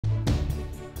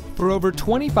For over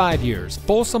 25 years,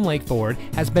 Folsom Lake Ford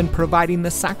has been providing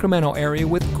the Sacramento area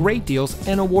with great deals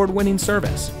and award-winning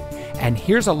service. And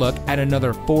here's a look at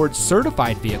another Ford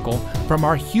certified vehicle from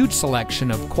our huge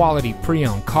selection of quality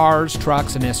pre-owned cars,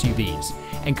 trucks, and SUVs,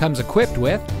 and comes equipped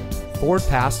with Ford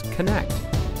Pass Connect,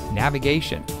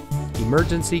 navigation,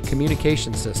 emergency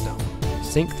communication system,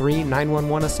 Sync 3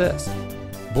 911 assist,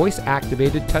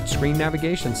 voice-activated touchscreen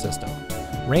navigation system,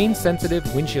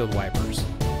 rain-sensitive windshield wipers,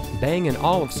 Bang &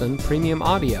 Olufsen premium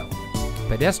audio,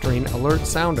 pedestrian alert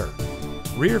sounder,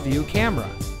 rear view camera,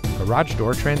 garage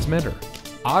door transmitter,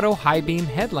 auto high beam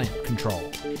headlamp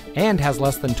control, and has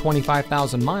less than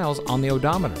 25,000 miles on the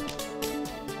odometer.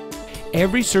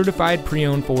 Every certified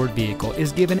pre-owned Ford vehicle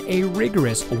is given a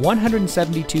rigorous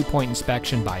 172-point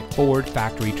inspection by Ford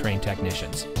factory-trained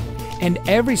technicians. And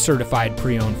every certified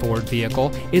pre-owned Ford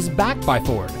vehicle is backed by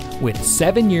Ford with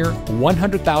 7-year,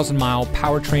 100,000-mile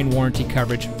powertrain warranty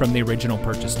coverage from the original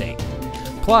purchase date.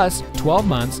 Plus 12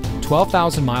 months,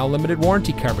 12,000-mile limited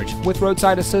warranty coverage with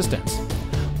roadside assistance.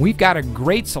 We've got a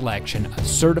great selection of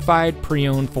certified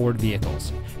pre-owned Ford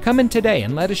vehicles. Come in today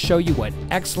and let us show you what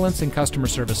excellence in customer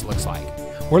service looks like.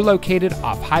 We're located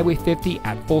off Highway 50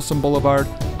 at Folsom Boulevard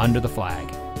under the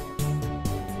flag.